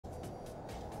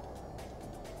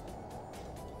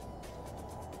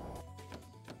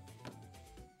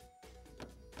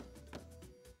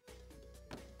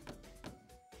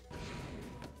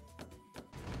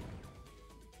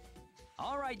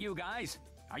All right, you guys.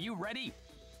 Are you ready?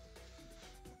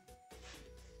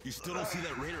 You still don't see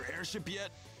that Raider airship yet?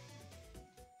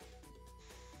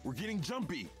 We're getting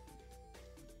jumpy.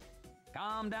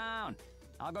 Calm down.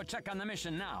 I'll go check on the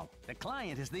mission now. The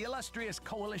client is the illustrious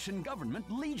coalition government,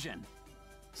 Legion.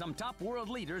 Some top world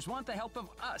leaders want the help of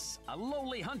us, a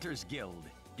lowly hunters guild.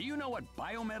 Do you know what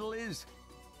biometal is?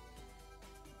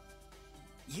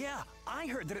 Yeah, I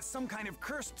heard that it's some kind of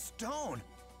cursed stone.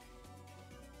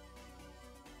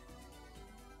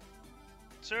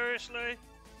 Seriously?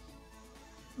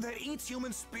 That eats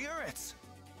human spirits.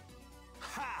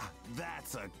 Ha!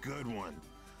 That's a good one.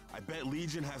 I bet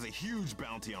Legion has a huge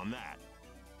bounty on that.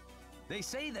 They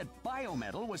say that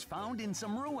biometal was found in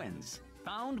some ruins,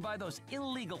 found by those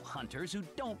illegal hunters who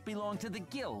don't belong to the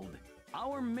guild.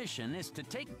 Our mission is to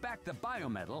take back the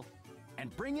biometal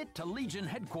and bring it to Legion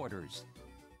headquarters.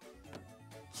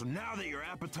 So now that your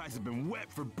appetites have been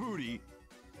wet for booty,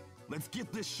 let's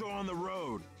get this show on the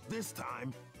road. This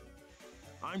time,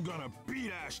 I'm gonna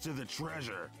beat Ash to the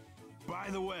treasure. By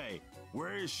the way,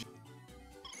 where is she?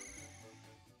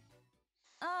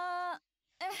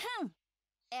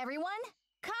 Everyone,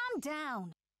 calm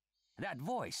down. That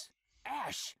voice.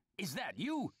 Ash, is that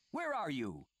you? Where are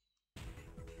you?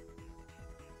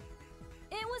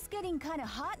 It was getting kind of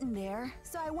hot in there,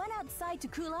 so I went outside to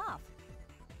cool off.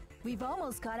 We've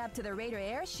almost got up to the Raider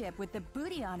airship with the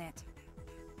booty on it.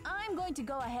 I'm going to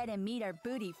go ahead and meet our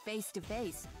booty face to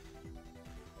face.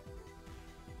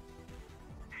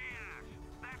 Hey Ash,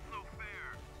 that's no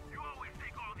fair. You always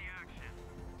take all the action.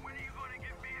 When are you gonna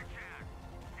give me a chance?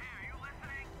 Hey, are you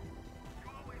listening? You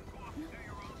always go off and do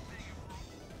your own thing.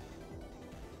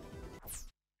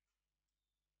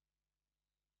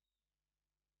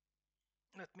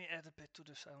 Let me add a bit to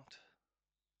the sound.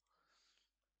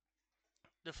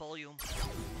 The volume.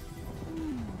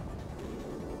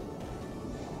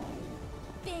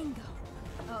 Bingo.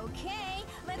 Okay,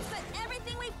 let's put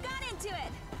everything we've got into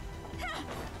it. Ha!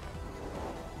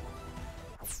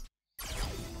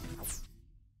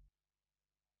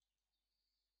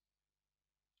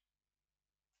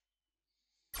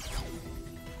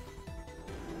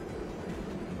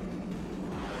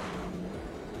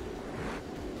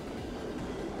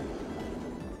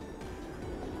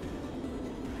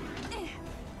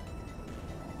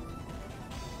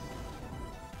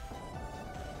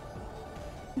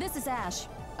 This is Ash.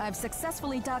 I've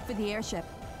successfully docked for the airship.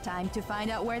 Time to find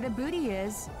out where the booty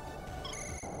is.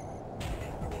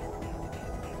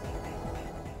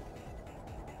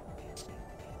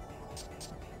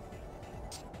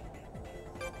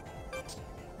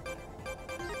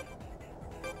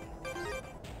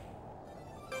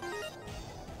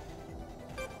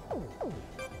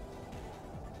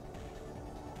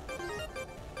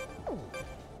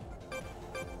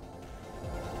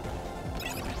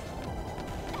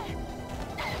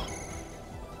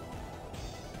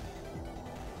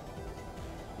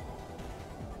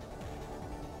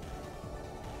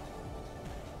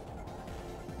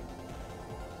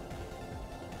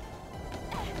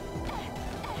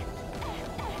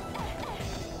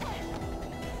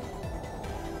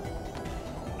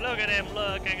 Look at him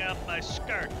looking up my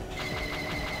skirt.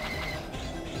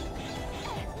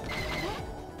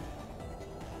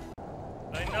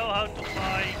 I know how to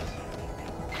fight.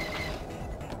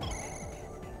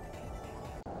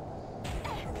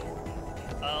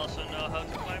 I also know how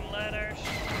to climb ladders.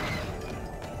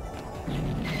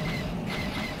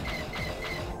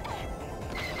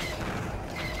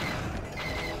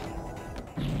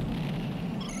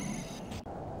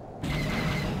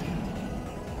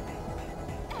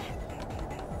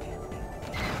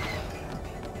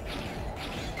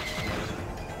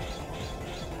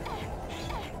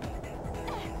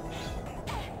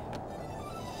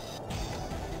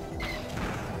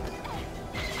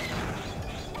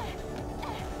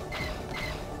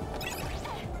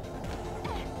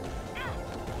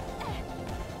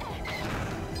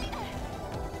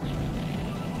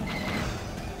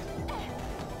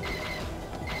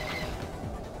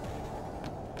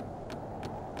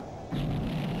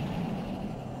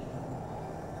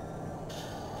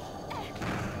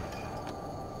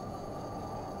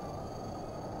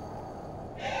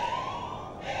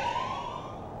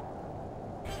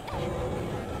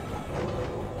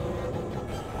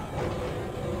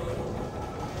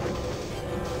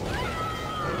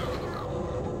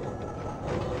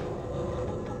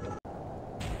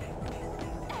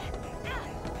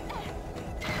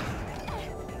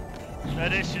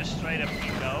 That is just straight up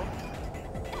ego.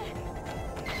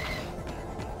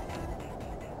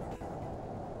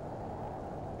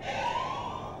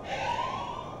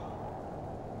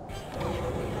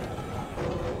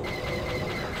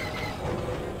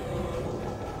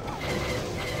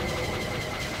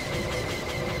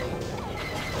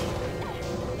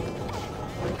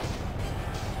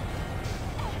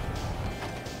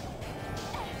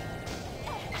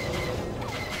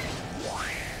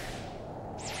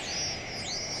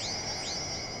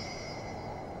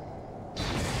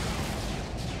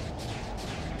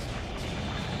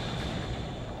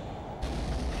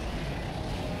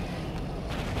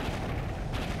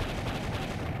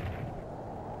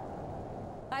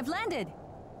 I've landed!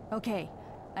 Okay,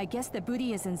 I guess the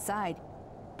booty is inside.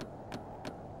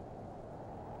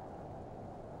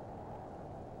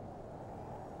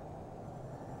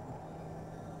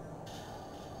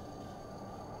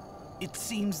 It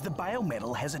seems the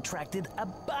biometal has attracted a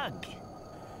bug.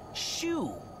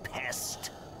 Shoo,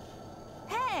 pest.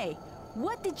 Hey!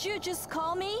 What did you just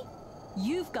call me?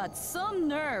 You've got some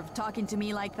nerve talking to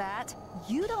me like that.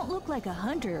 You don't look like a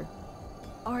hunter.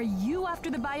 Are you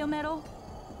after the biometal?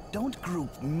 Don't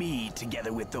group me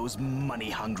together with those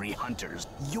money-hungry hunters.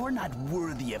 You're not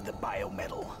worthy of the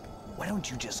biometal. Why don't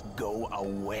you just go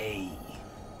away?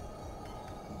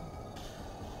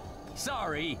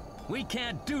 Sorry, we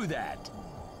can't do that.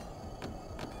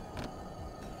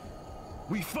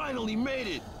 We finally made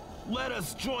it! Let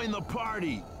us join the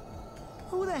party!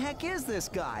 Who the heck is this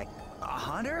guy? A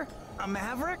hunter? A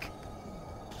maverick?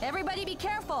 Everybody be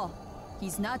careful!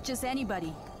 He's not just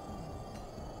anybody.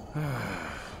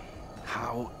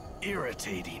 How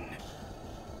irritating.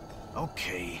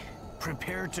 Okay,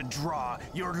 prepare to draw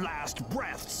your last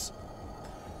breaths.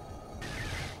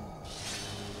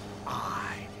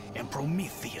 I am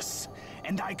Prometheus,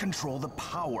 and I control the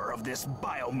power of this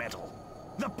biometal.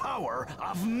 The power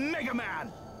of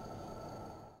Megaman!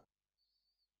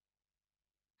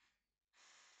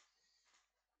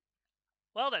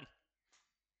 Well then.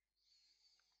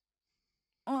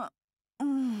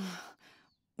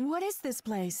 What is this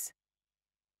place?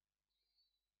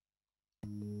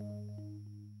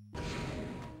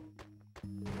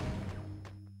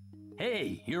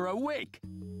 Hey, you're awake.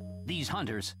 These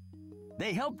hunters,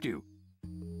 they helped you.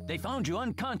 They found you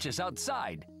unconscious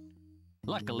outside.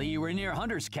 Luckily, you were near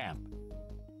Hunter's camp.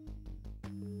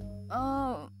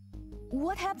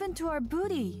 What happened to our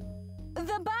booty?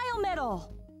 The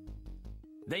biometal!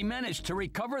 They managed to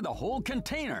recover the whole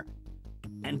container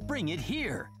and bring it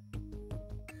here.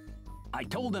 I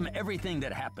told them everything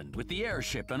that happened with the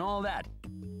airship and all that.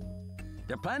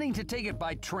 They're planning to take it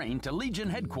by train to Legion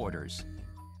headquarters.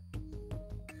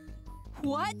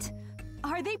 What?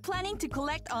 Are they planning to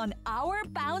collect on our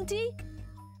bounty?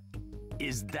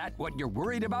 Is that what you're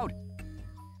worried about?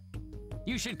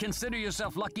 You should consider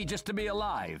yourself lucky just to be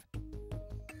alive.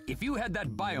 If you had that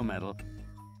biometal,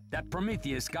 that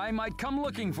Prometheus guy might come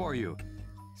looking for you.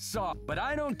 So, but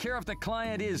I don't care if the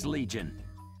client is Legion.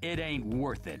 It ain't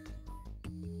worth it.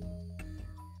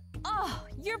 Oh,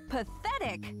 you're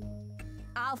pathetic.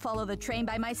 I'll follow the train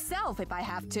by myself if I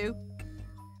have to.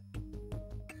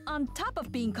 On top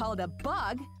of being called a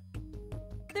bug,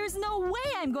 there's no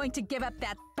way I'm going to give up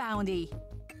that bounty.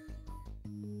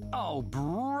 Oh,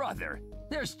 brother.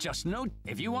 There's just no...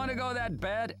 If you want to go that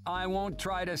bad, I won't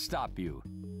try to stop you.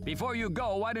 Before you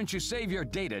go, why don't you save your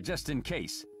data just in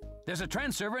case? There's a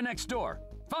transserver next door.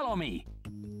 Follow me.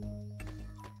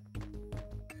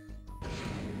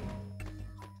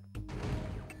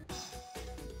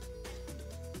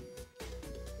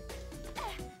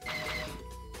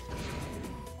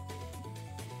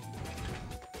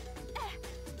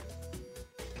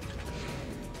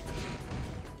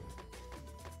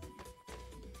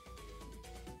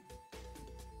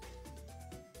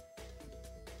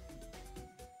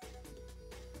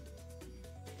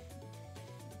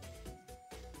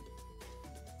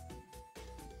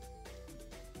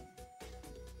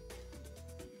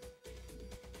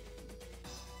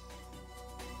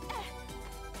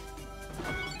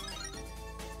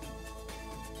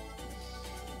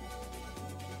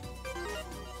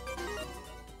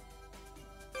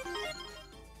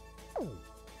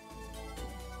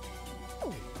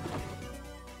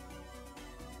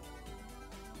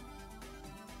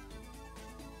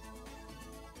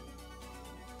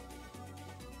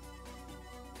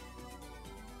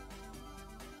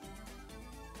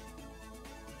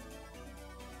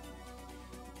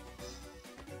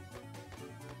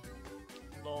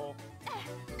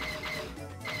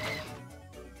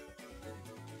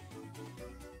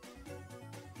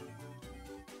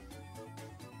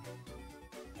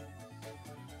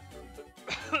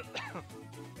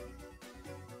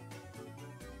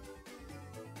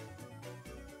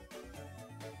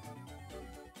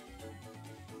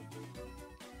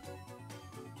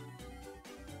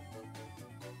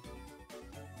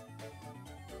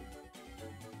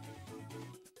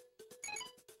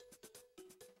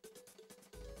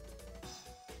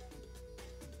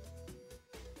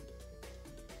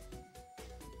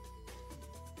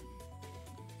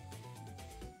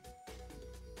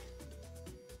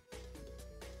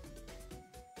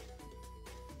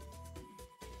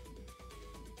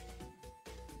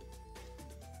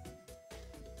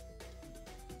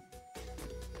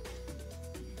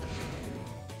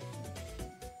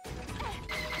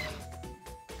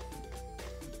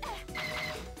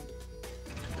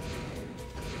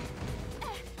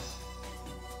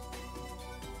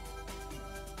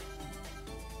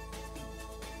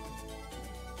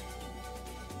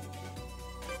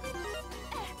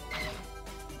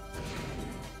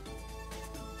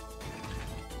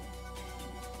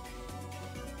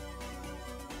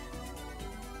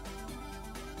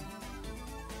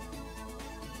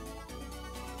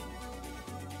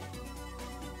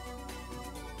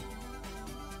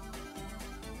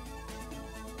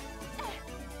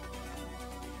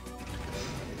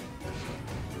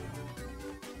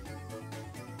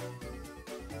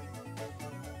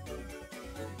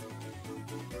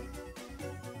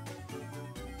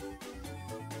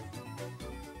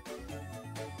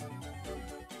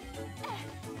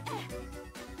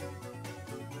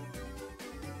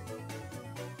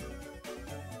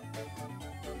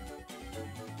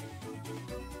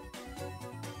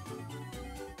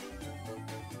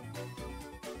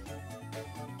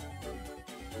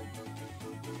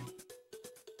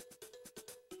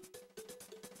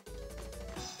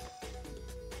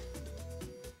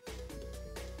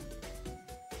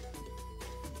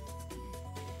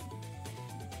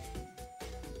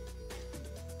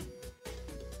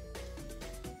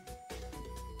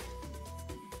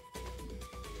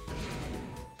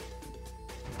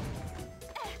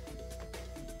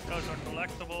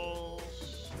 collectibles.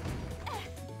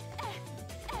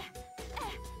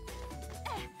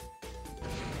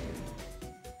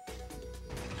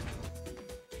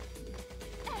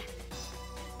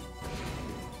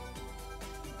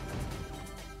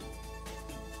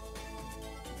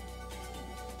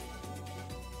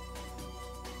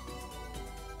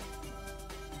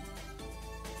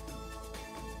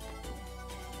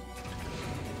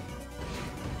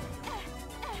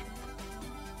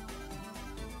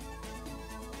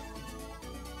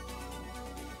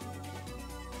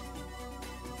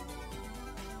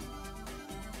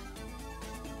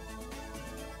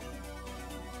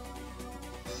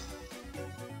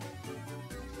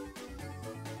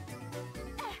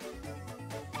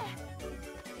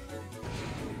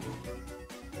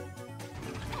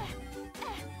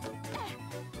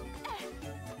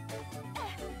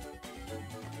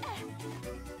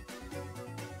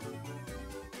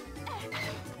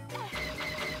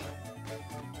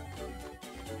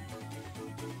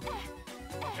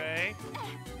 Okay.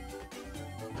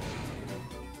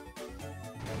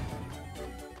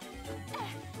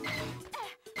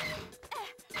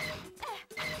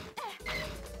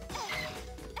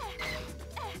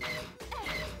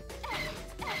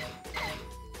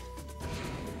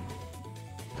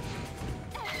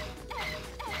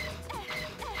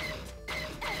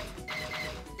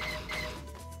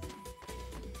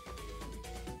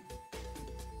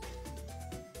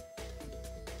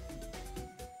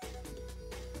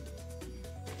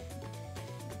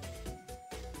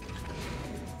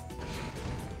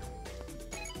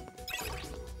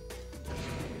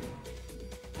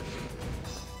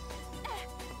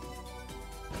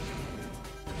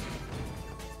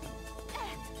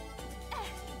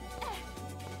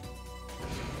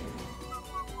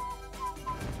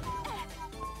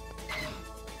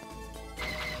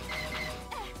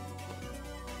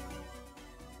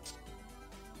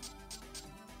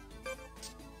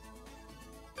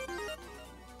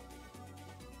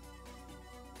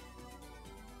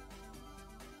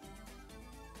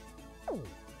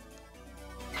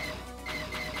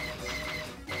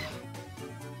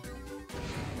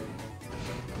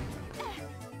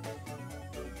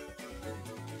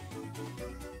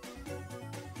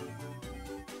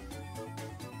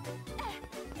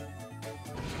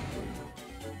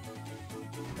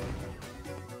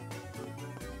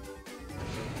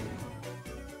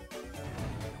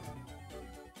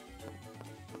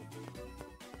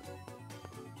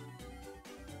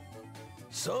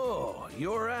 So,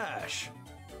 you're Ash.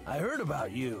 I heard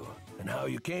about you and how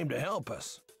you came to help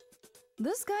us.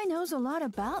 This guy knows a lot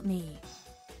about me.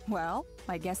 Well,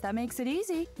 I guess that makes it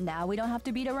easy. Now we don't have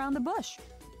to beat around the bush.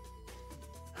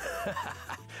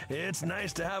 It's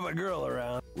nice to have a girl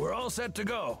around. We're all set to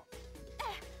go.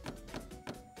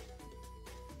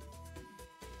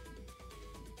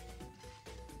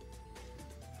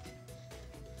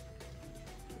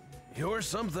 You're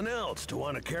something else to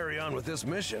want to carry on with this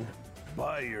mission.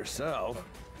 By yourself.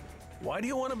 Why do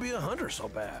you want to be a hunter so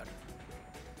bad?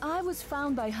 I was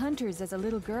found by hunters as a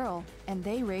little girl, and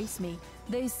they raised me.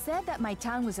 They said that my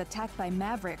town was attacked by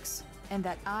mavericks, and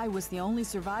that I was the only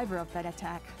survivor of that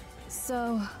attack.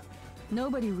 So,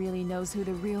 nobody really knows who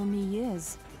the real me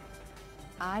is.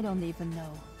 I don't even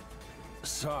know.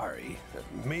 Sorry,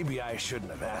 maybe I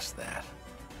shouldn't have asked that.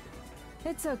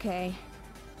 It's okay.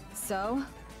 So,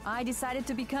 I decided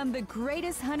to become the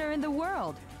greatest hunter in the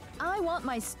world. I want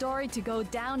my story to go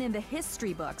down in the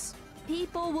history books.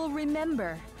 People will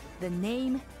remember the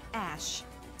name Ash.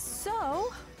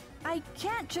 So, I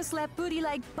can't just let booty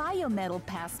like biometal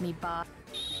pass me by.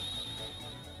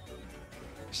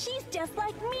 She's just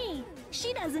like me.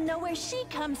 She doesn't know where she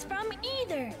comes from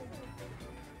either.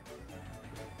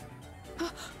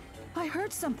 I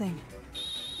heard something.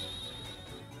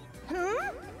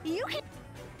 You can...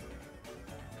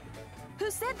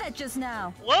 Who said that just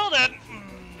now? Well then.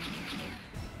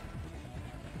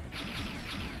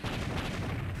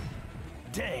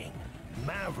 Dang,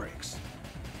 mavericks.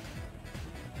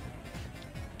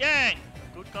 Dang!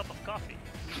 Good cup of coffee.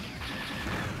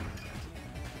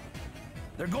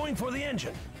 They're going for the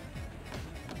engine.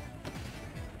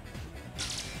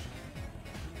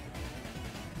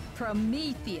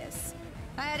 Prometheus.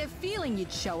 I had a feeling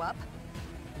you'd show up.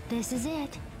 This is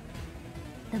it.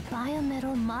 The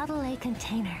biometal Model A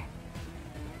container.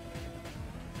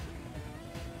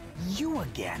 You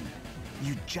again.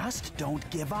 You just don't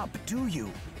give up, do you?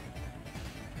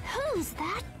 Who's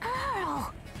that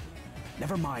girl?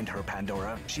 Never mind her,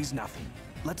 Pandora. She's nothing.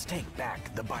 Let's take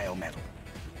back the biometal.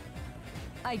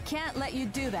 I can't let you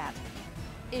do that.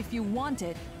 If you want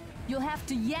it, you'll have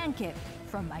to yank it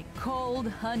from my cold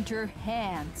hunter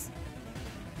hands.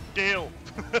 Deal.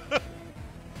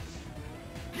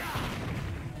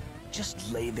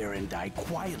 Just lay there and die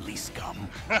quietly, scum.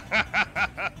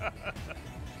 I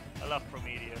love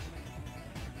Prometheus.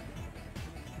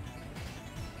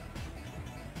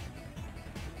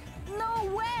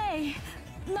 No way!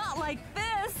 Not like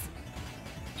this!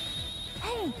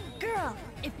 Hey, girl,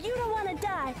 if you don't want to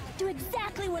die, do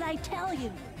exactly what I tell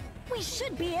you. We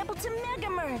should be able to Mega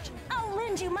Merge. I'll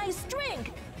lend you my string.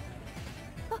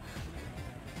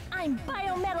 I'm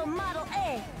Biometal Model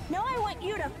A. Now I want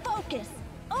you to focus.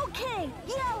 Okay,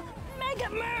 yell Mega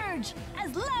Merge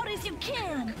as loud as you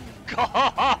can.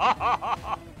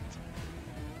 God.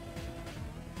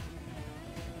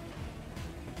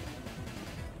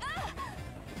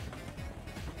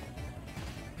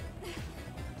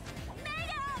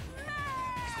 Mega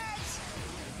Merge!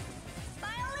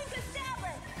 Biolink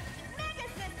established! Mega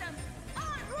system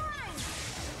online!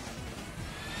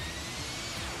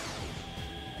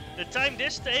 The time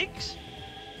this takes,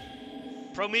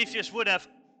 Prometheus would have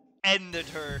ended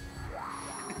her.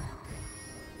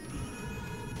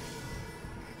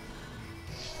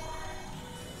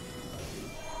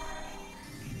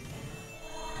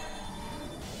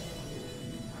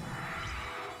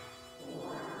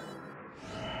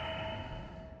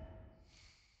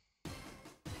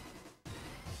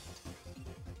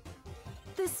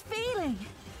 This feeling,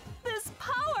 this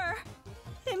power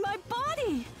in my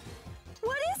body.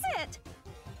 What is it?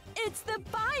 It's the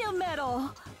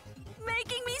biometal,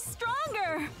 making me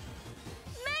stronger.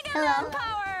 Megaman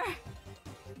power.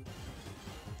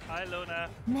 Hi, Luna.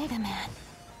 Megaman,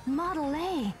 Model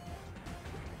A.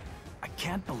 I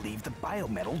can't believe the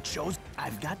biometal chose.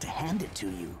 I've got to hand it to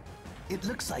you. It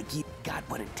looks like you got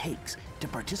what it takes to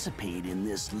participate in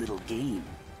this little game.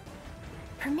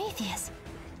 Prometheus,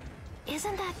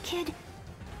 isn't that kid?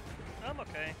 I'm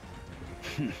okay.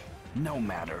 No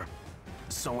matter.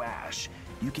 So Ash,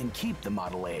 you can keep the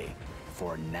Model A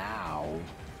for now.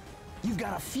 You've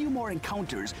got a few more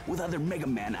encounters with other Mega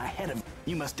Men ahead of you.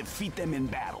 You must defeat them in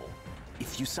battle.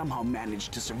 If you somehow manage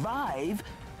to survive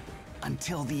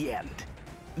until the end,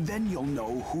 then you'll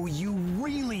know who you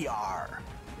really are.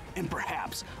 And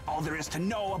perhaps all there is to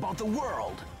know about the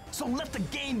world. So let the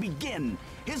game begin,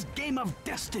 his game of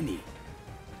destiny.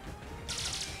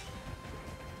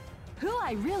 Who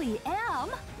I really am?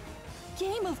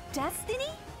 Game of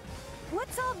Destiny?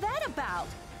 What's all that about?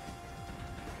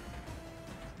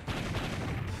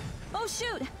 Oh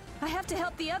shoot! I have to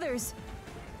help the others.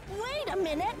 Wait a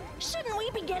minute! Shouldn't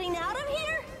we be getting out of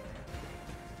here?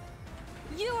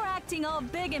 You were acting all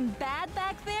big and bad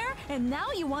back there, and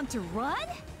now you want to run?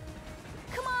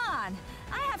 Come on!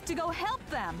 I have to go help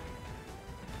them.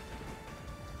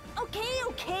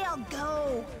 Okay, I'll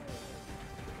go.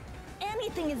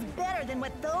 Anything is better than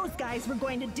what those guys were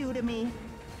going to do to me.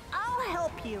 I'll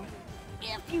help you,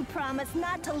 if you promise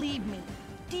not to leave me.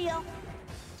 Deal?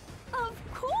 Of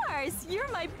course! You're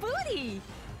my booty!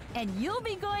 And you'll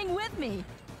be going with me.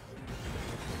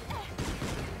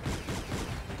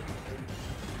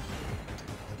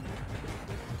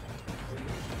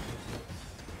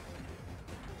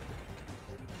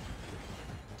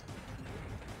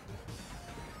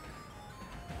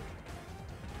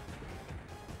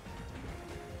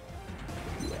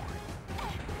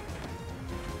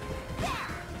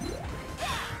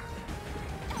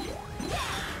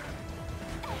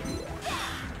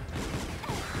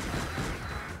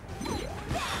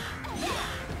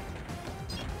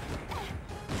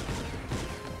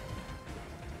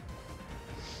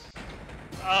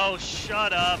 Oh,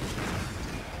 shut up.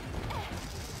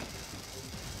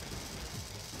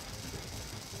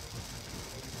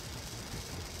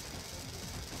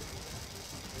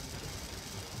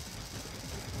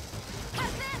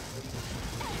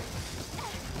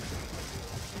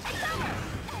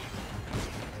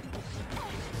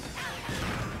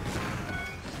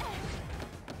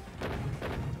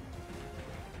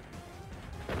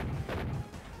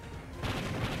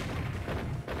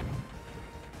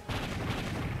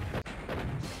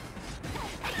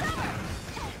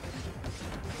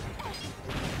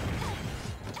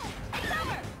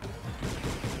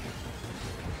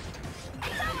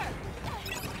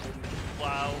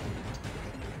 Wow.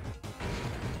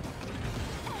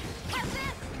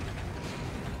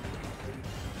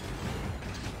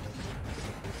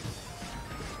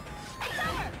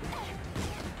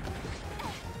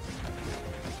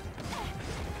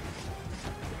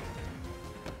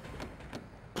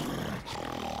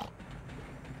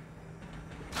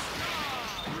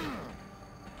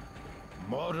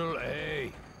 Model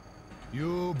A,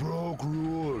 you broke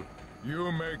rule.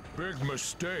 You make big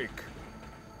mistake.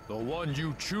 The one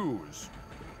you choose,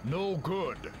 no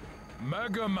good.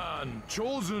 Megaman,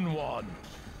 chosen one.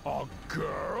 A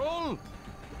girl?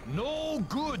 No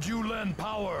good you lend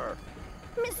power.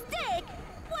 Mistake?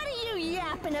 What are you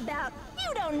yapping about?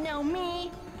 You don't know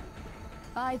me.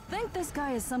 I think this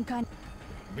guy is some kind.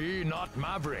 Me not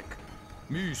Maverick.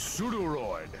 Me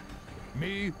Pseudoroid.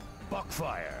 Me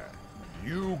Buckfire.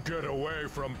 You get away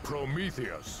from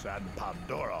Prometheus and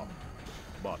Pandora,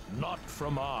 but not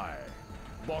from I.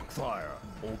 Buckfire,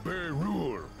 obey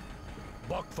rule.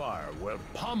 Buckfire will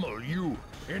pummel you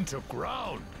into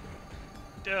ground.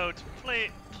 Dude,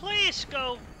 please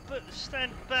go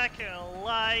stand back in a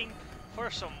line for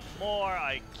some more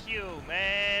IQ,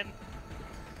 man.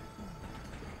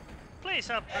 Please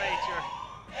upgrade your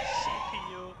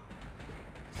CPU.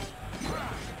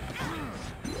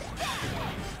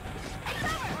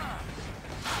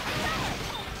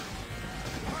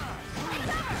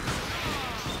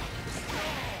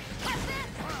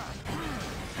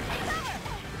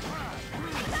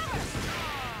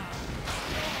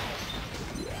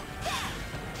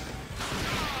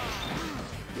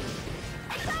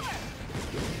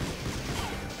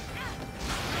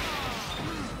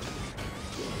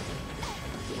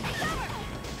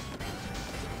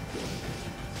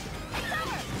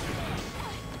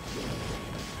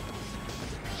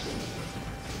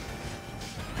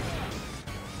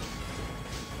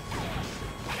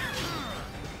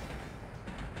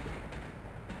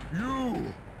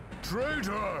 You,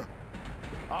 traitor!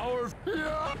 Our...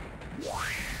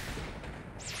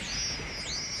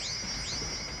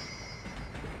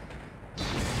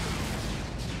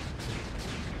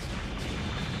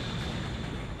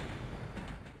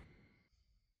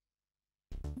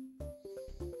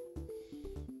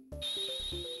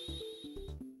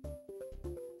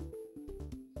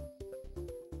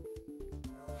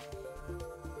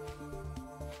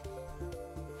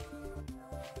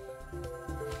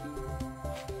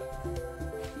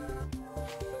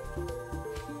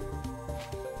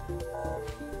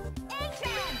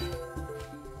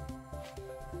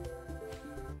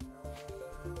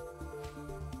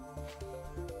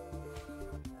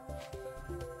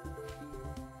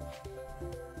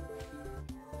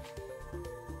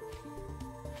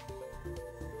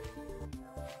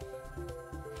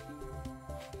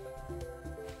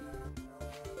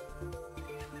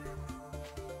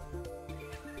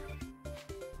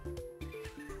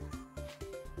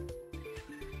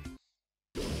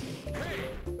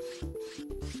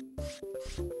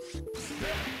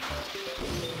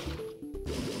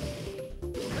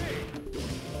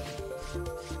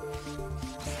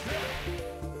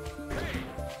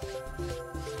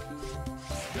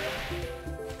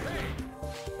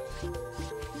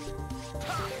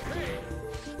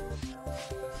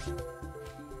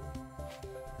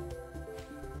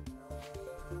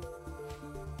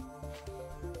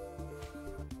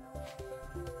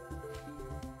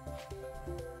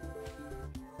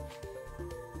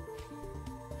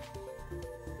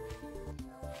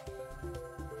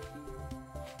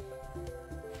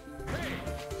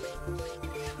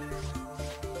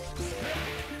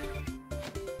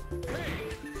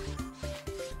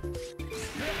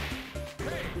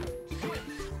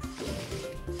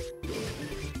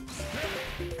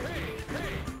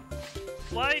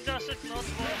 Why does it not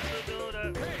want to do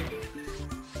that?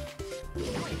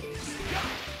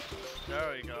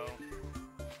 There we go.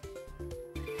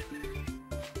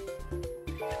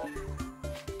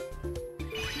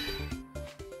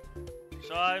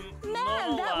 So I'm Man,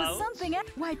 not that was allowed. something.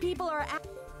 Why people are.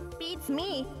 Beats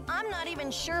me. I'm not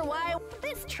even sure why.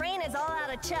 This train is all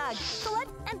out of chug. So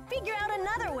let's figure out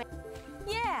another way.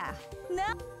 Yeah. No.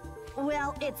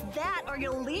 Well, it's that or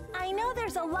you'll leave. I know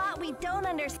there's a lot we don't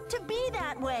understand to be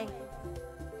that way.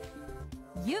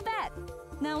 You bet.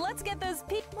 Now let's get those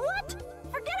people. What?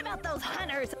 Forget about those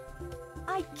hunters.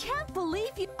 I can't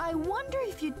believe you. I wonder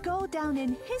if you'd go down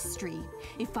in history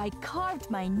if I carved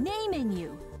my name in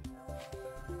you.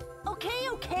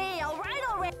 Okay, all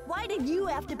right. Why did you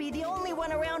have to be the only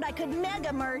one around I could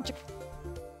mega merge?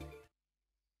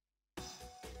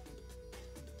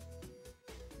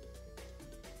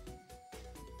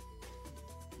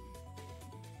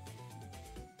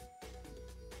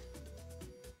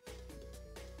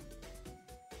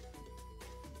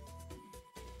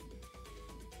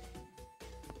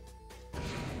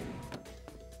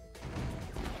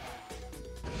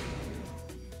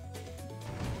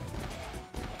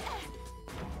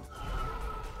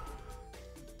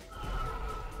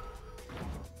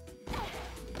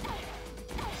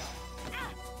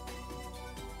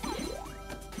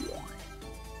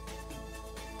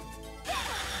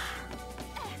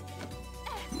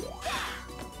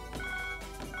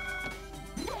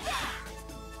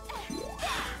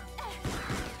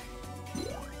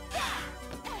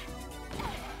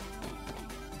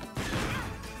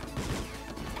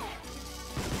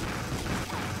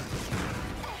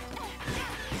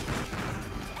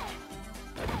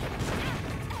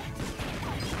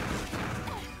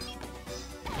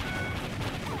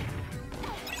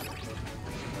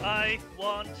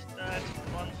 want that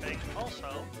one thing.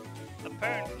 Also,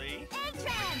 apparently...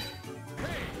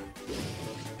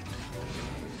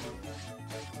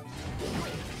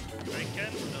 I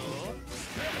can do...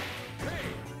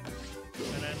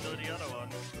 And then do the other one.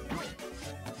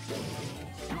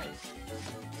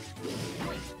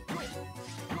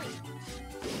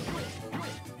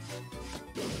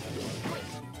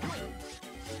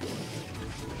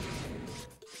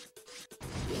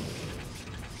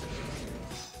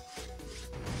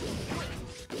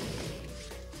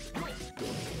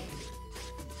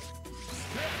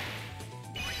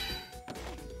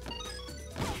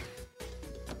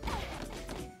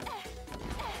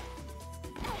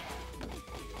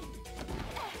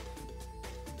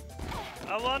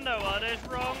 I wonder what is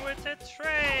wrong with the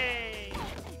train.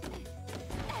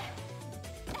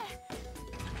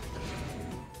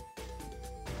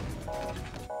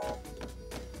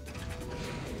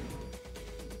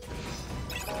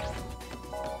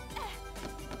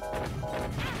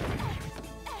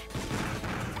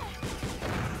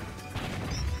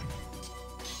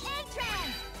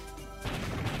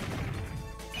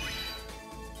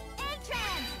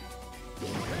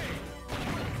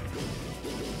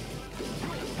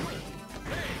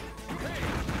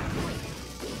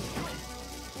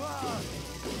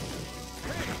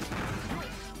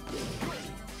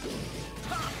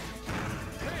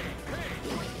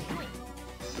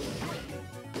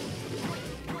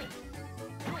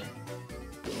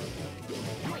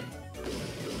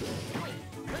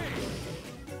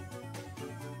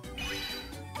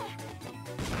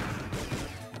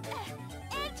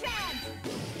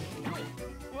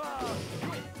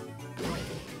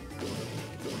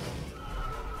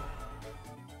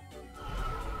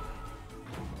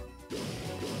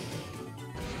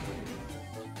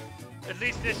 At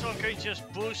least this one can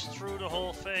just boost through the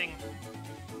whole thing.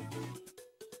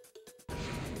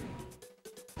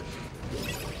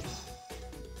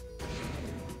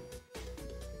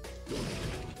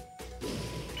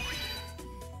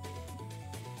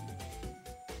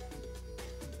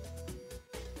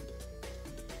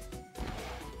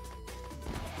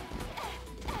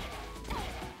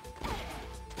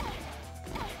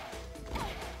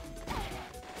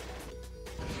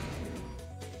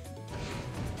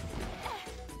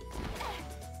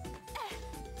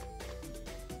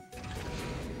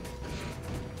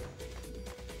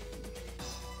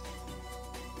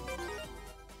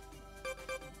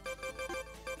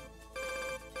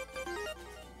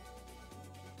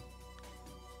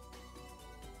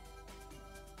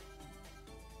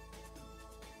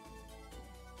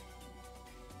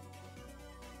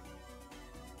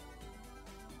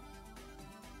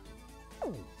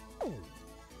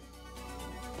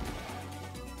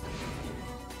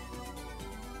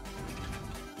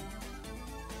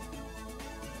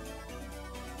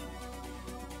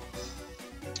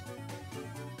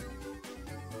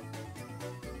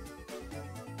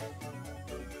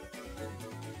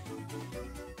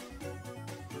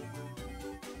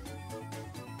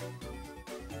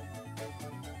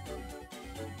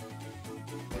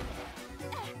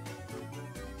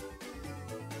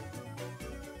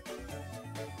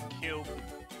 Cube.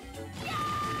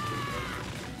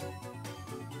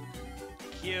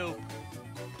 Cube.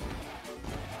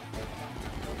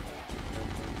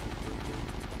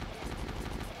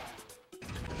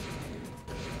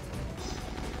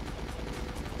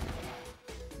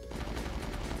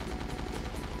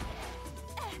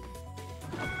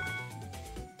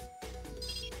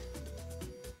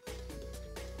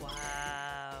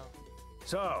 Wow.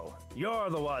 So, you're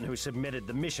the one who submitted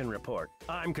the mission report.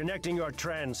 I'm connecting your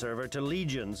trans server to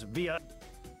Legions via...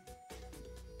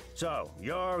 So,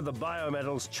 you're the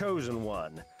Biometal's chosen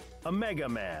one, a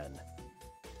Megaman.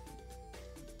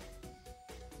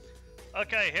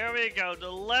 Okay, here we go. The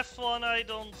left one I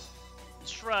don't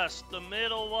trust. The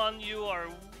middle one you are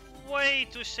way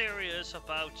too serious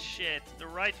about shit. The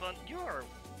right one you are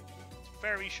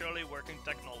very surely working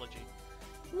technology.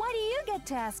 Why do you get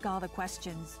to ask all the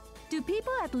questions? Do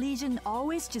people at Legion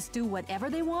always just do whatever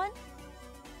they want?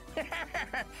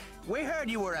 We heard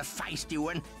you were a feisty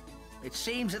one. It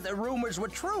seems that the rumors were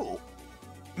true.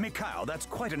 Mikhail, that's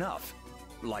quite enough.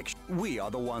 Like, we are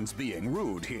the ones being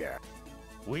rude here.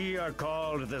 We are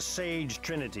called the Sage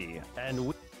Trinity, and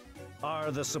we are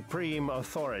the supreme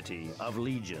authority of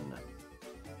Legion.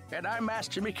 And I'm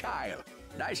Master Mikhail.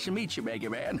 Nice to meet you,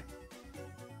 Megaman.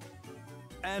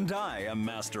 And I am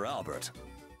Master Albert.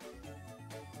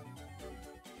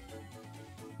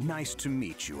 Nice to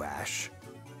meet you, Ash.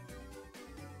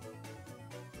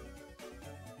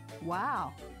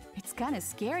 Wow, it's kind of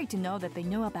scary to know that they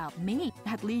know about me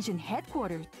at Legion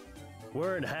headquarters.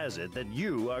 Word has it that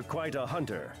you are quite a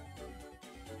hunter.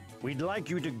 We'd like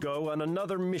you to go on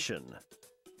another mission.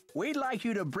 We'd like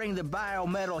you to bring the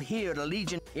biometal here to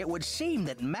Legion. It would seem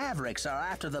that Mavericks are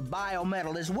after the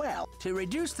biometal as well. To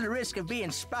reduce the risk of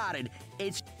being spotted,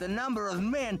 it's the number of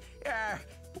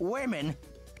women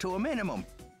to a minimum.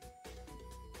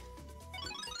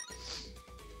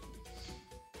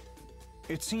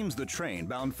 It seems the train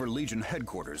bound for Legion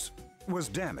headquarters was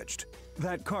damaged.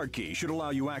 That card key should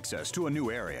allow you access to a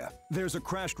new area. There's a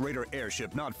crashed Raider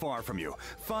airship not far from you.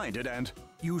 Find it and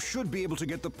you should be able to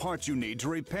get the parts you need to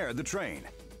repair the train.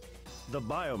 The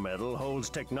biometal holds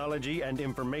technology and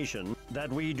information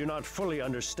that we do not fully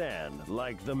understand,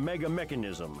 like the Mega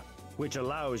Mechanism, which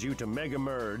allows you to Mega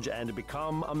Merge and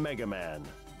become a Megaman.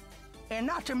 And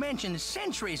not to mention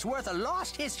centuries worth of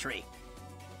lost history.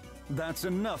 That's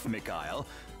enough, Mikhail.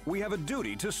 We have a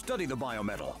duty to study the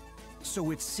biometal,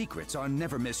 so its secrets are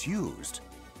never misused.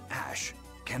 Ash,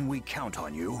 can we count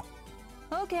on you?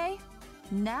 Okay,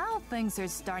 now things are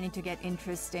starting to get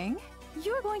interesting.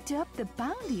 You're going to up the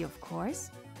bounty, of course.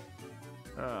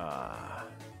 Ah,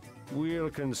 we'll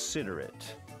consider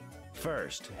it.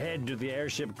 First, head to the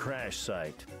airship crash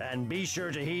site, and be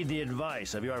sure to heed the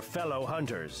advice of your fellow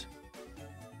hunters.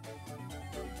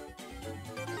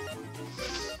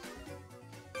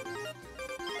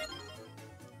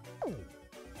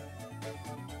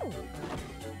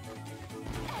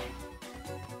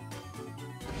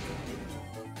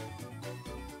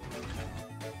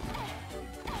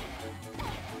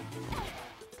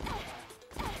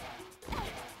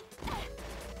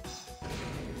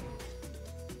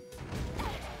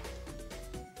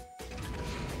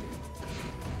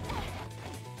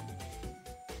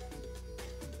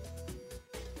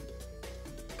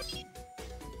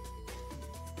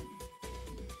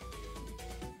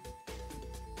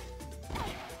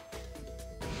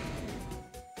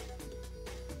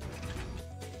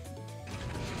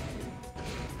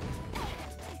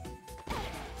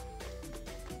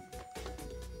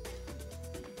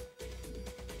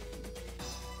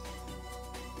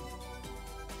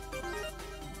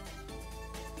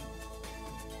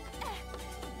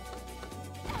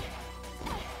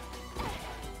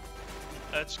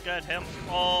 Let's get him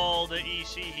all the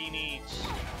EC he needs.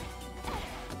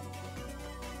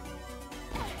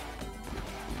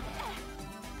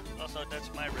 Also,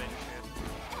 that's my range ship.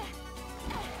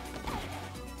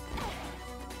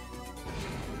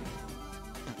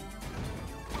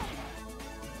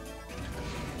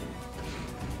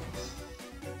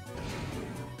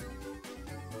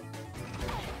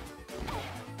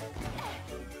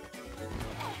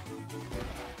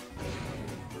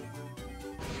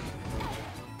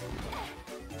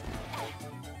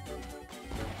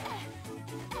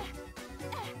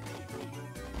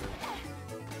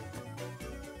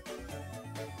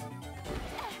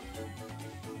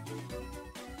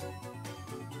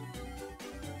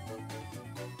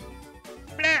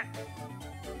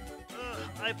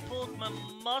 I pulled my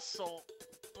muscle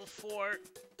before.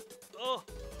 Oh.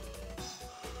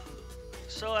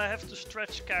 So I have to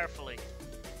stretch carefully.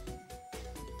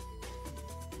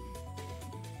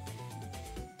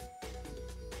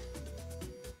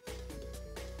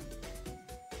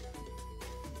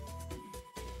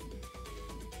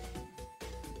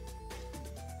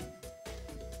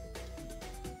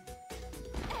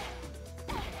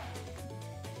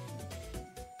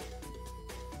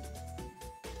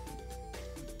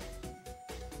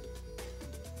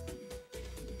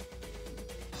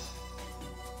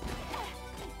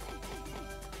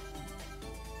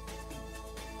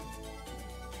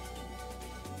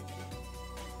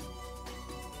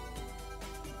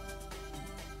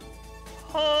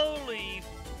 Holy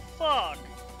fuck!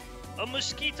 A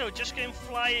mosquito just came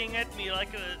flying at me like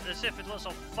as if it was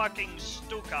a fucking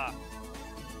Stuka.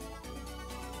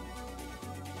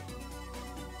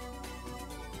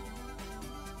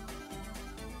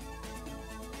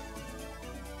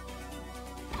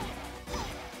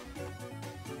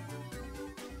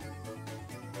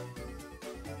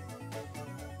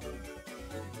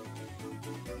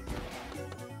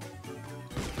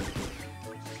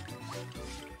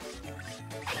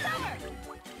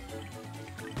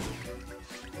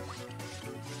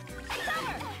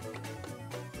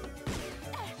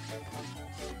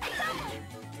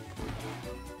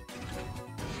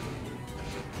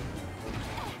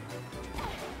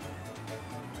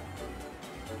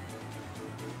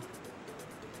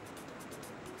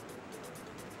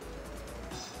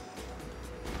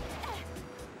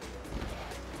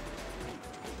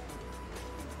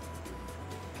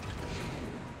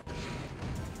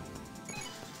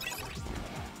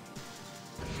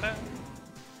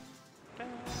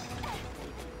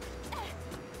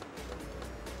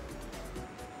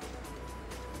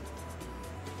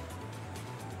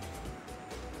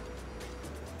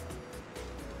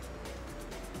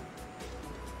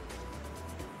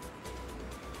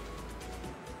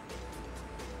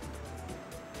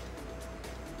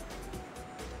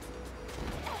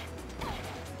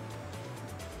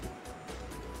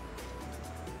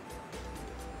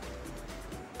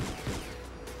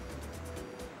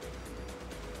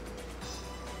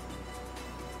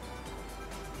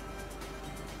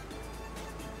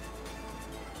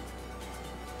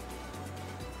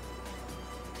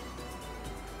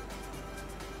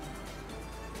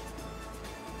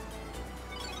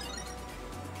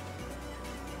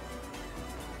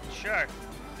 Sure.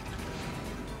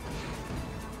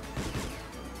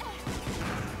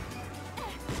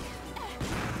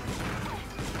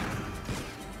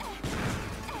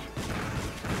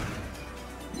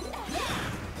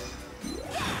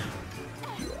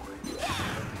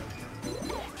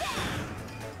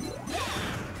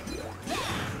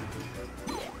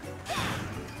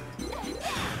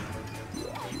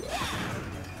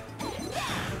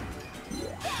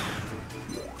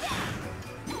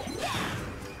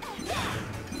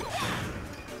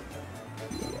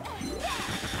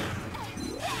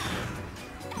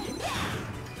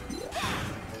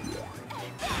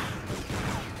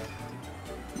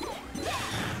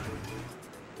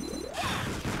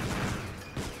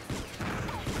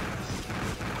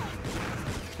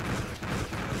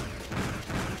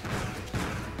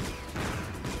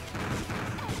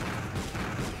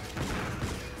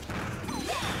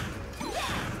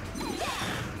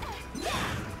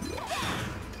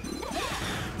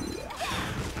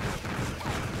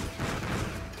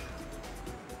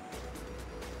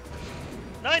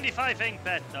 $95 ain't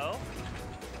bad though.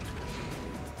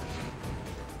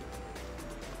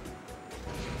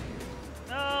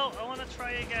 No, I want to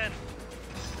try again.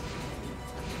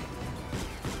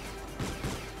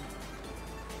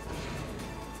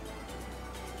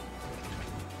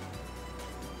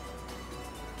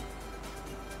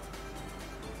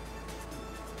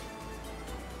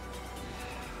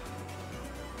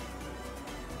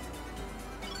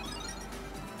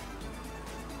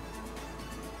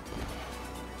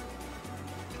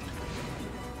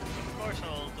 Of course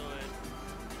I'll do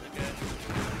it again.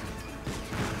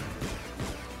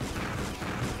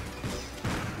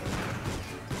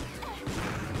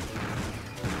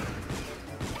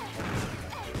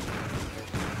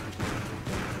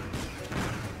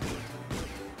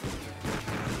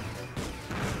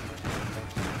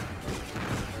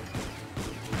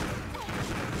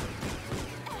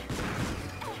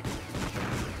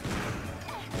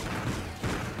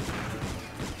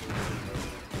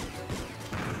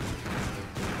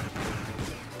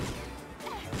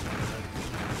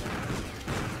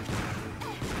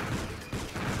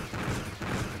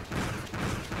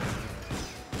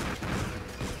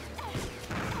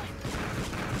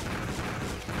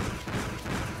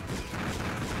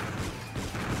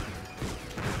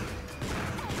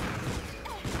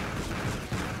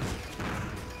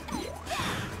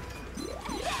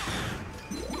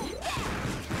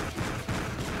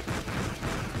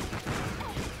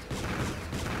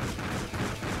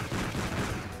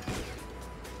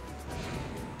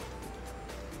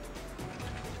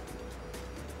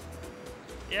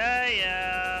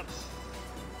 Yeah.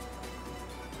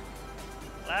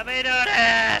 Let me do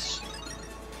this!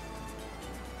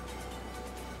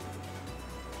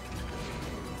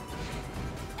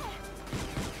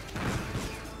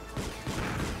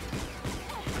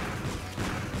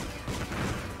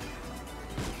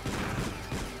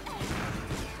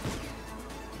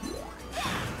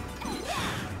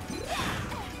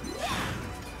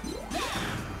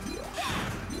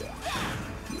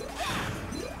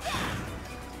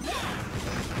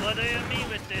 What do you mean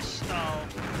with this stall?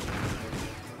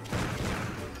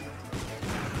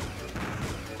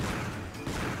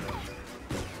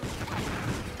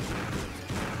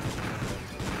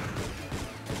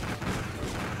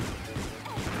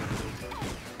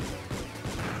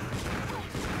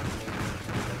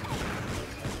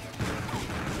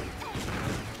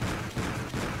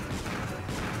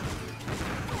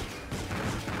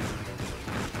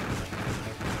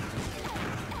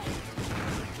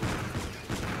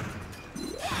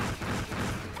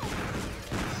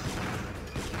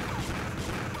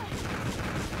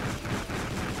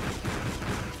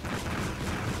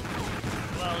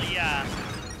 Yeah.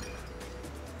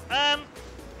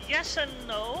 Yes and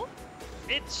no.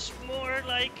 It's more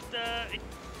like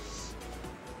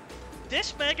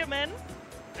this Megaman,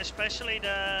 especially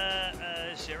the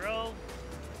Zero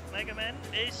Megaman,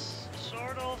 is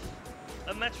sort of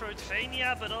a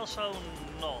Metroidvania, but also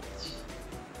not.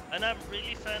 And I'm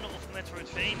really fan of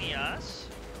Metroidvanias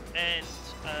and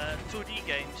 2D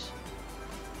games.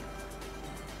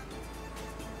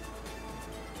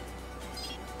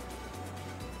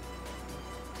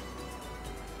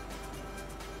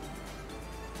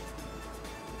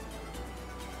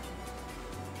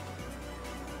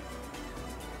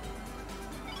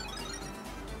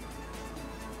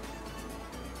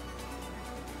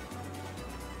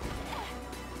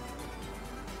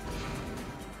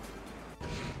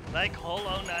 Like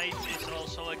Hollow Knight is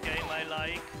also a game I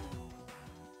like.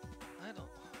 I don't...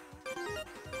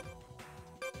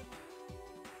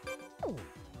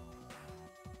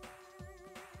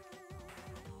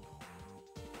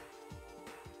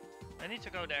 need to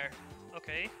go there.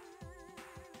 Okay.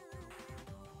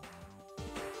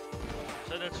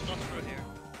 So that's not through here.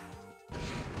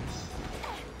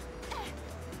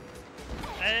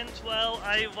 And well,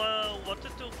 I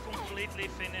wanted to completely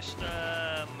finish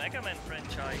the Megaman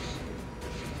franchise.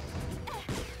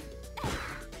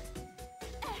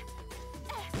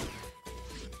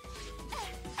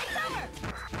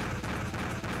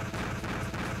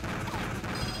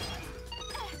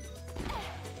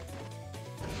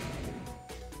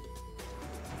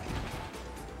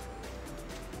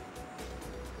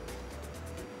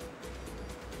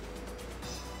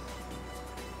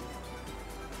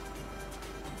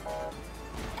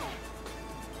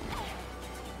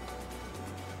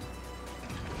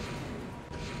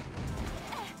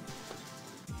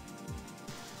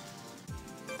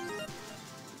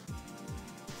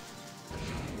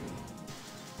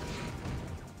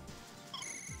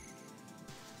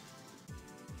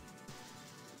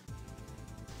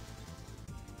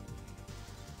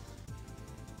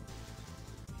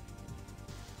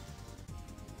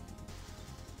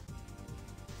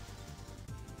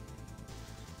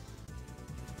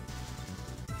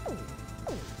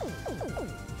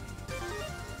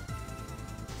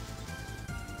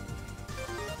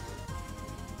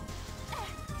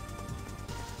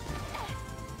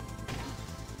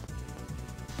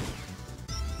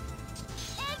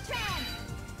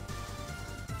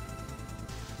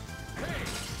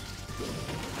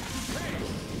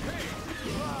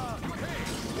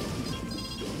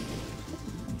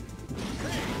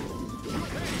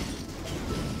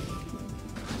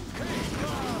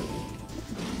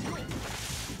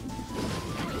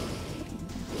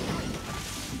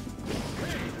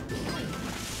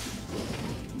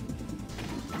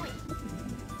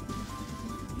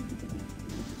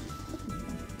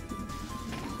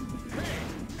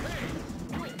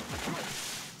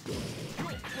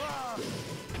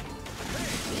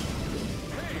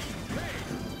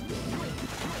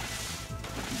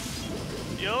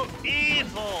 You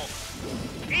evil!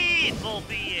 Evil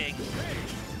being!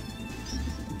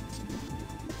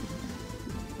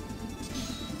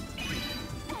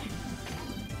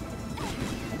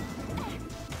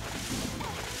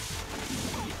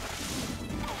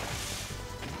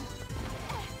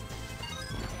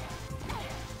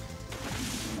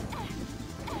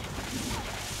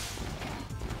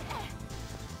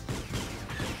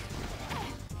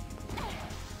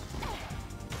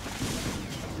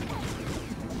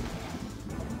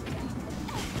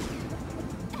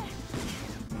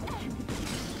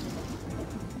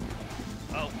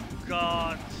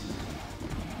 God.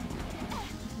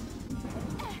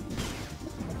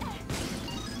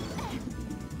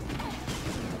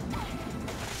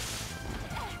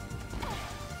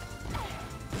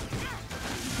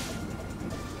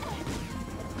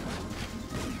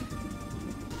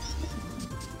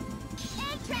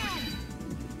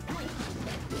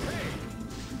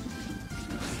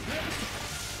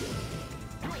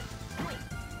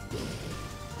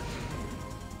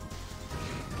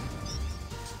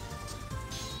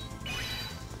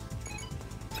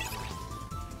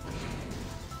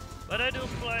 But I do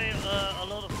play a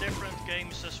lot of different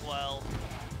games as well.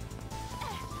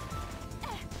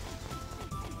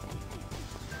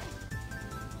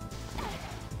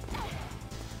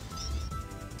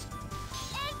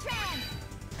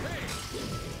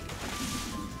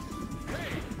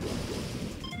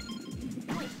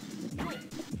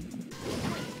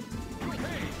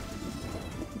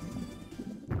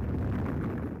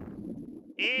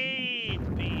 Eat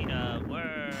me a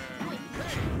worm.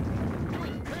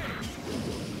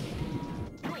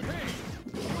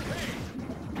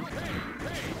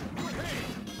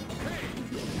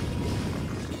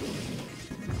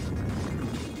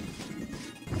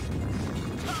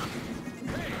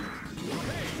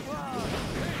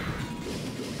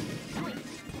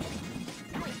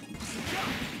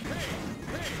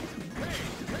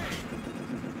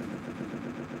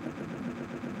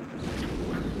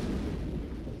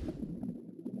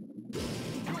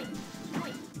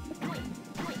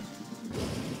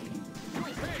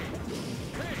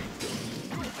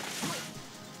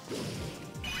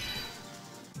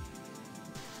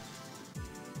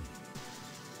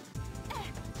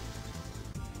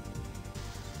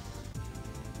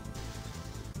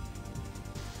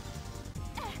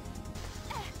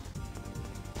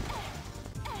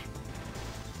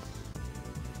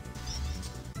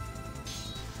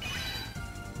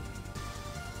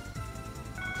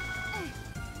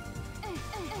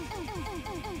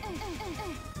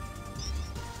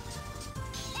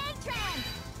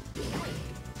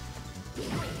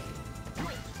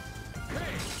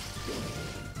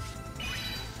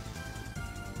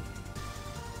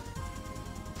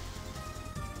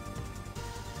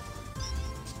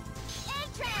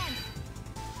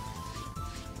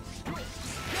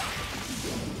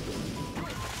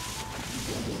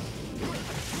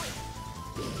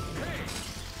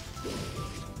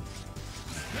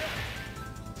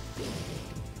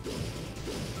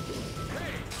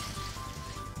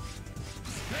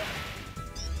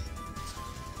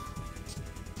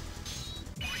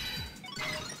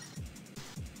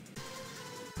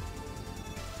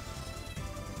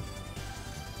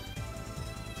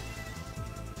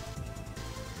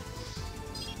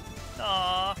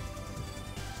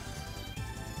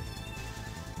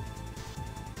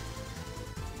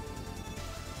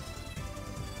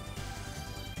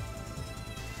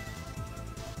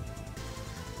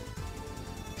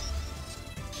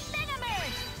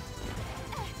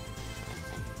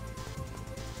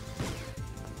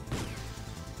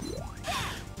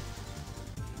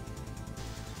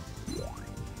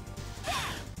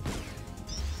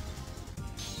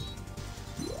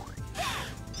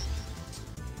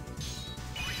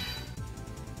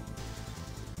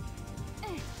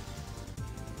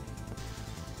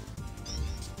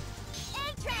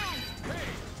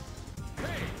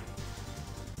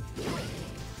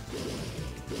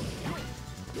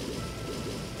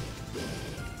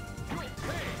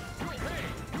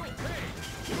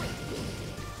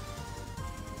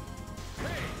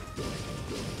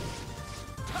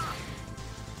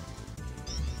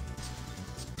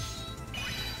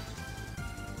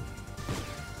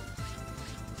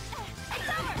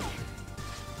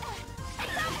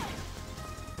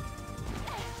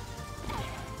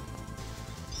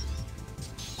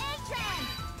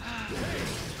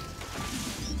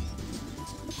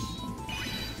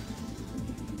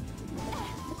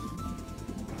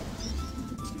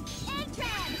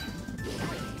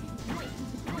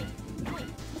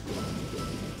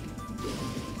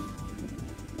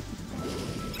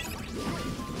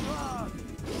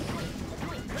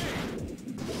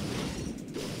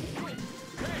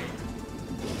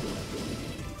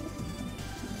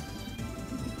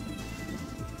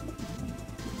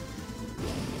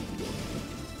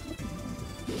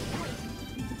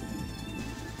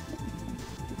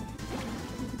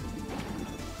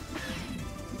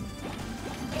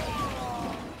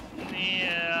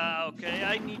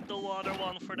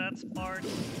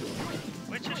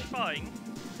 trying.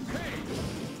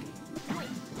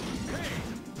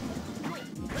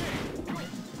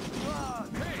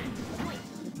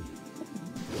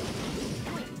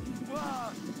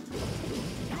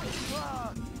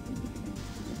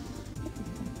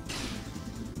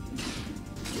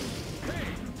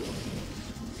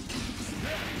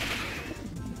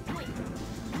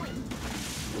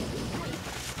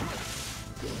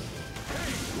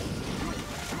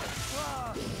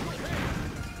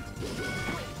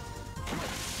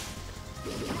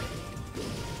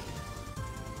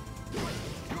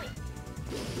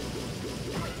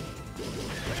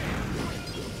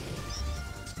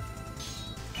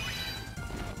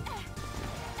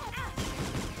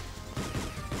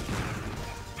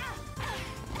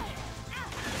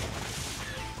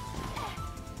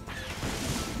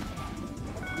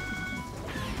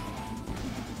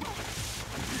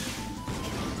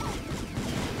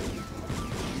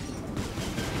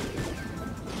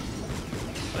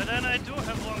 But then I do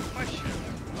have one question.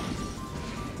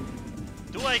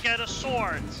 Do I get a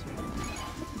sword?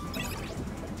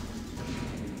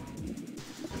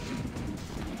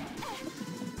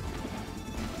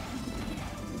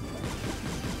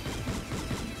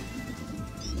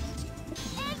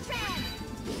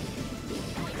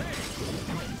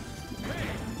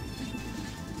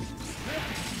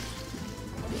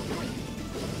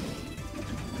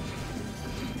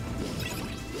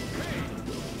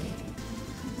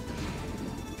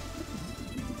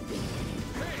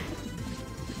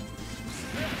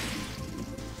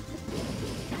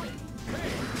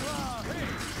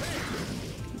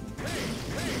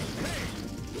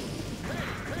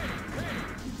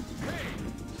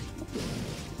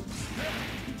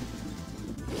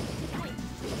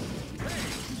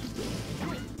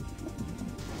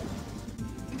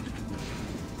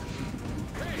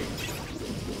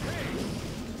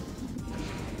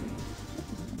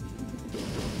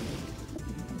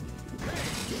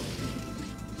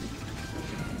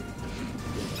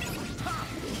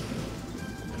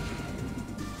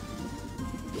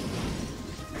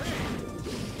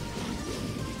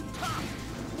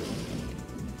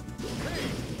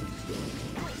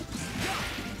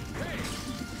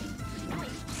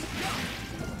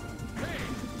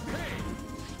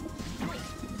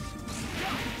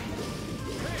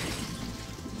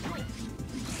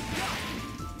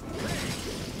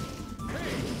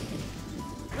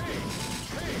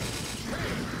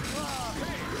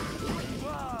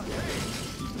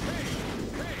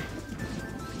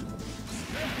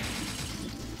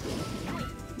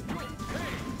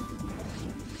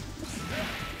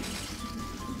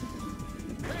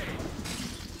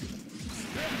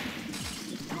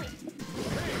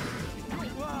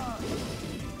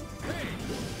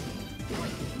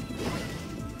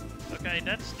 Okay,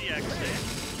 that's the exit.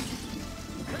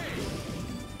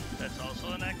 That's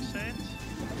also an exit.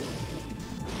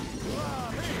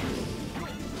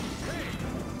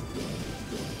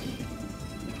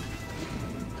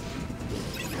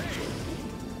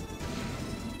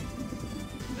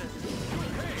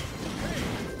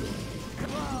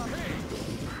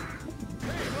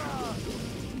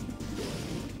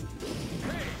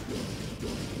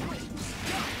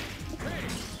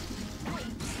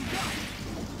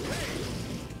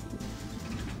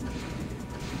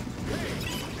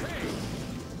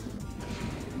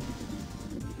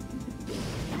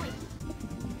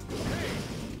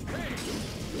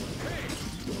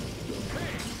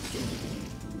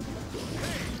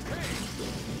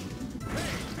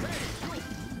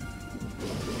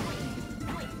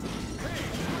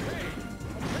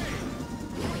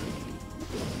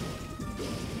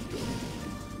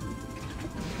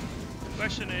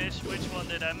 Question is, which one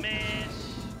did I miss?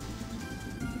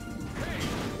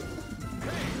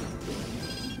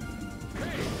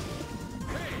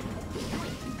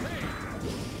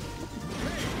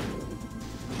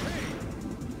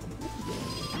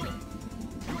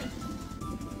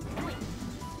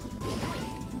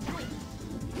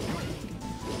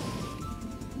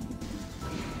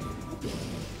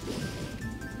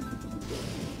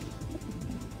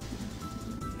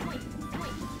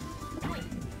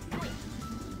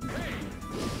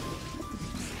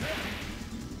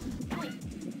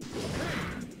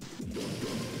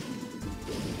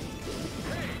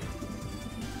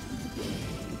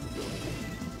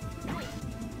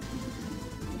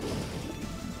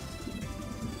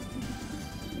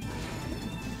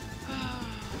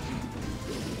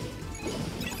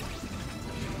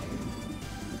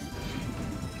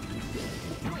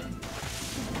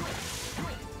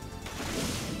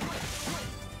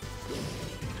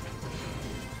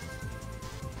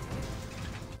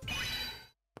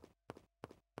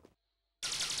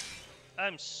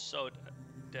 I'm so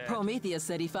dead. Prometheus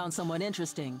said he found someone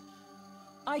interesting.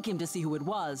 I came to see who it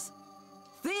was.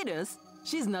 Thetis?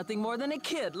 She's nothing more than a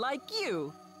kid like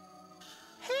you.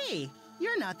 Hey,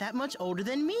 you're not that much older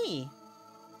than me.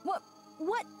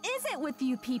 What is it with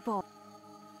you people?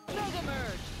 Mega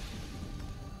Merge!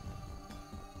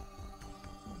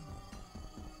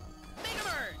 Mega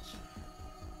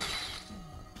Merge!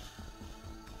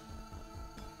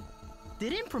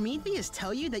 Didn't Prometheus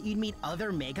tell you that you'd meet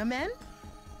other Mega Men?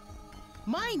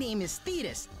 My name is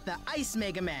Thetis, the Ice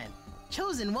Mega Man,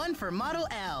 chosen one for Model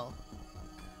L.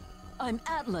 I'm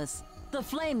Atlas, the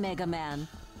Flame Mega Man,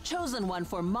 chosen one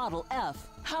for Model F.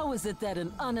 How is it that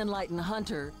an unenlightened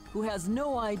hunter who has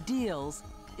no ideals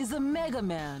is a Mega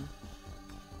Man?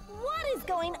 What is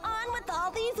going on with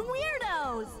all these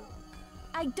weirdos?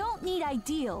 I don't need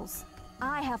ideals.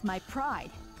 I have my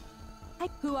pride.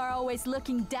 Who are always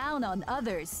looking down on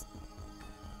others.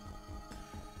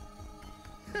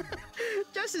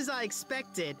 Just as I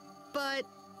expected, but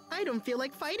I don't feel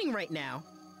like fighting right now.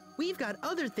 We've got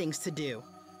other things to do.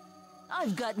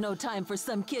 I've got no time for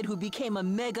some kid who became a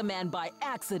Mega Man by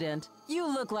accident. You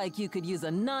look like you could use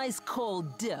a nice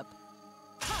cold dip.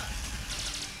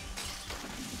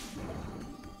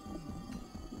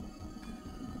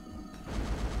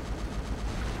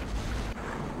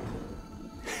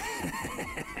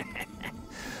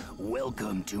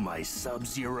 Welcome to my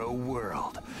Sub-Zero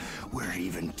world, where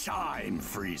even time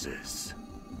freezes.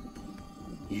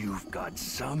 You've got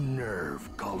some nerve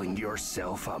calling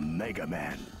yourself a Mega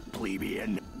Man,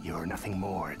 plebeian. You're nothing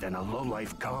more than a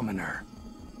low-life commoner.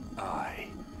 I,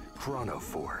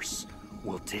 Chronoforce,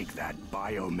 will take that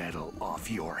biometal off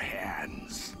your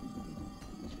hands.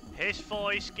 His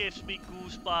voice gives me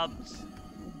goosebumps.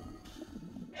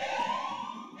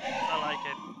 I like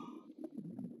it.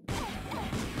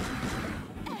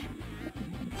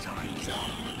 Time's up.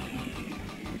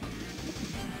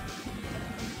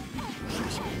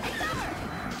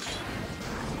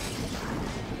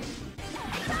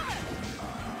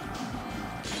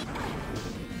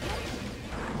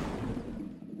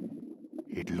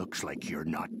 It looks like you're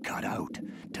not cut out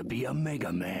to be a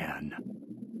Mega Man.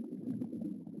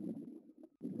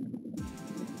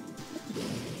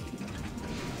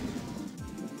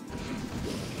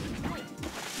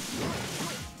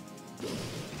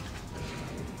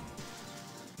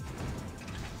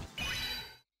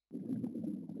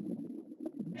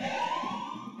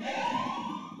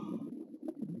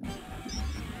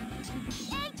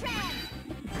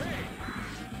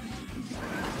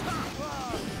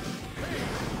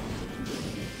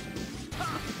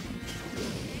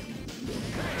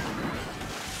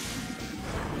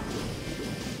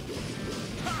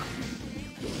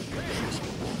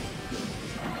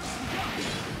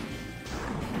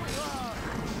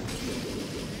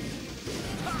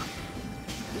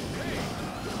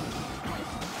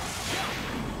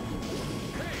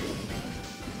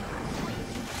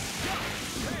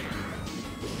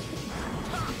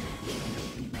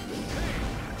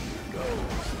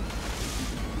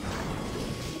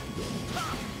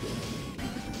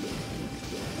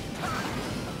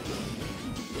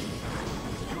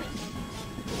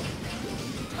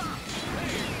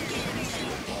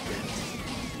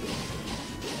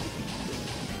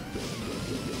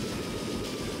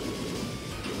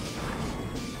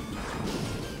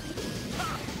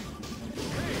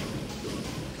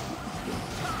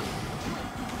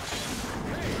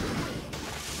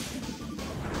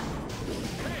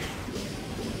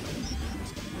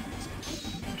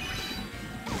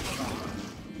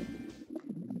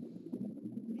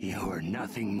 You're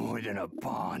nothing more than a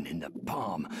pawn in the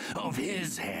palm of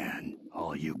his hand.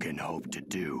 All you can hope to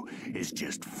do is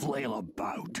just flail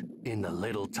about in the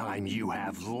little time you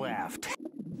have left.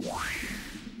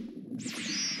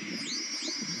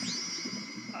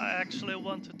 I actually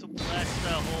wanted to blast the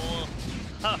hole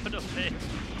out of it.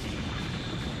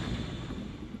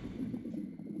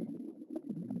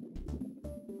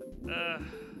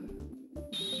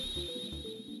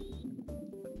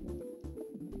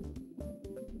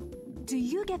 Do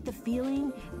you get the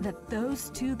feeling that those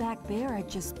two back there are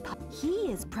just... He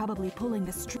is probably pulling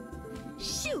the string.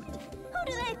 Shoot! Who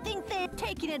do they think they're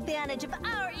taking advantage of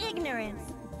our ignorance?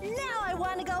 Now I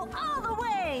want to go all the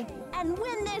way and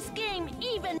win this game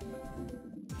even.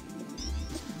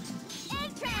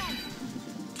 Entrance!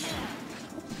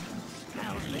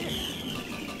 How's this?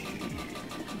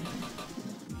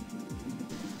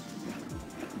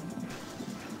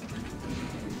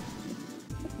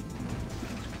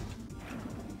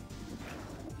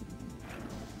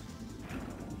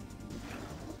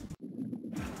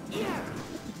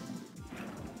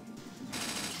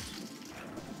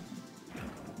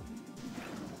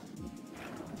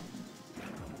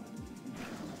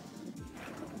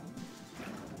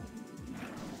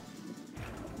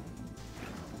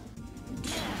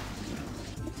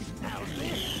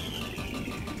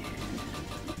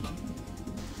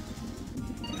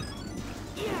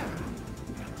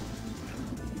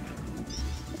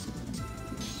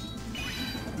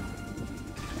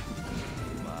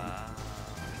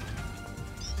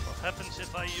 happens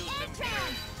if I use him here?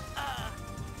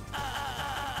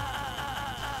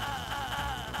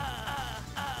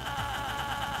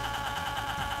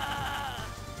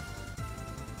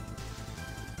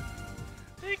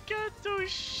 He can't do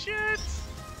shit!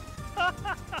 I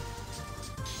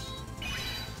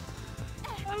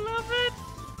love it!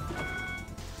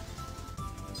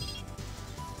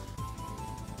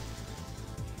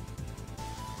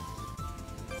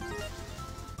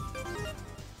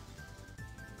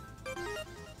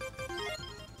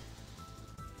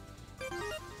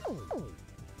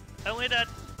 And with that,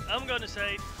 I'm gonna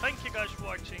say thank you guys for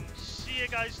watching. See you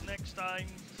guys next time.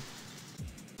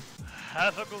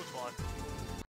 Have a good one.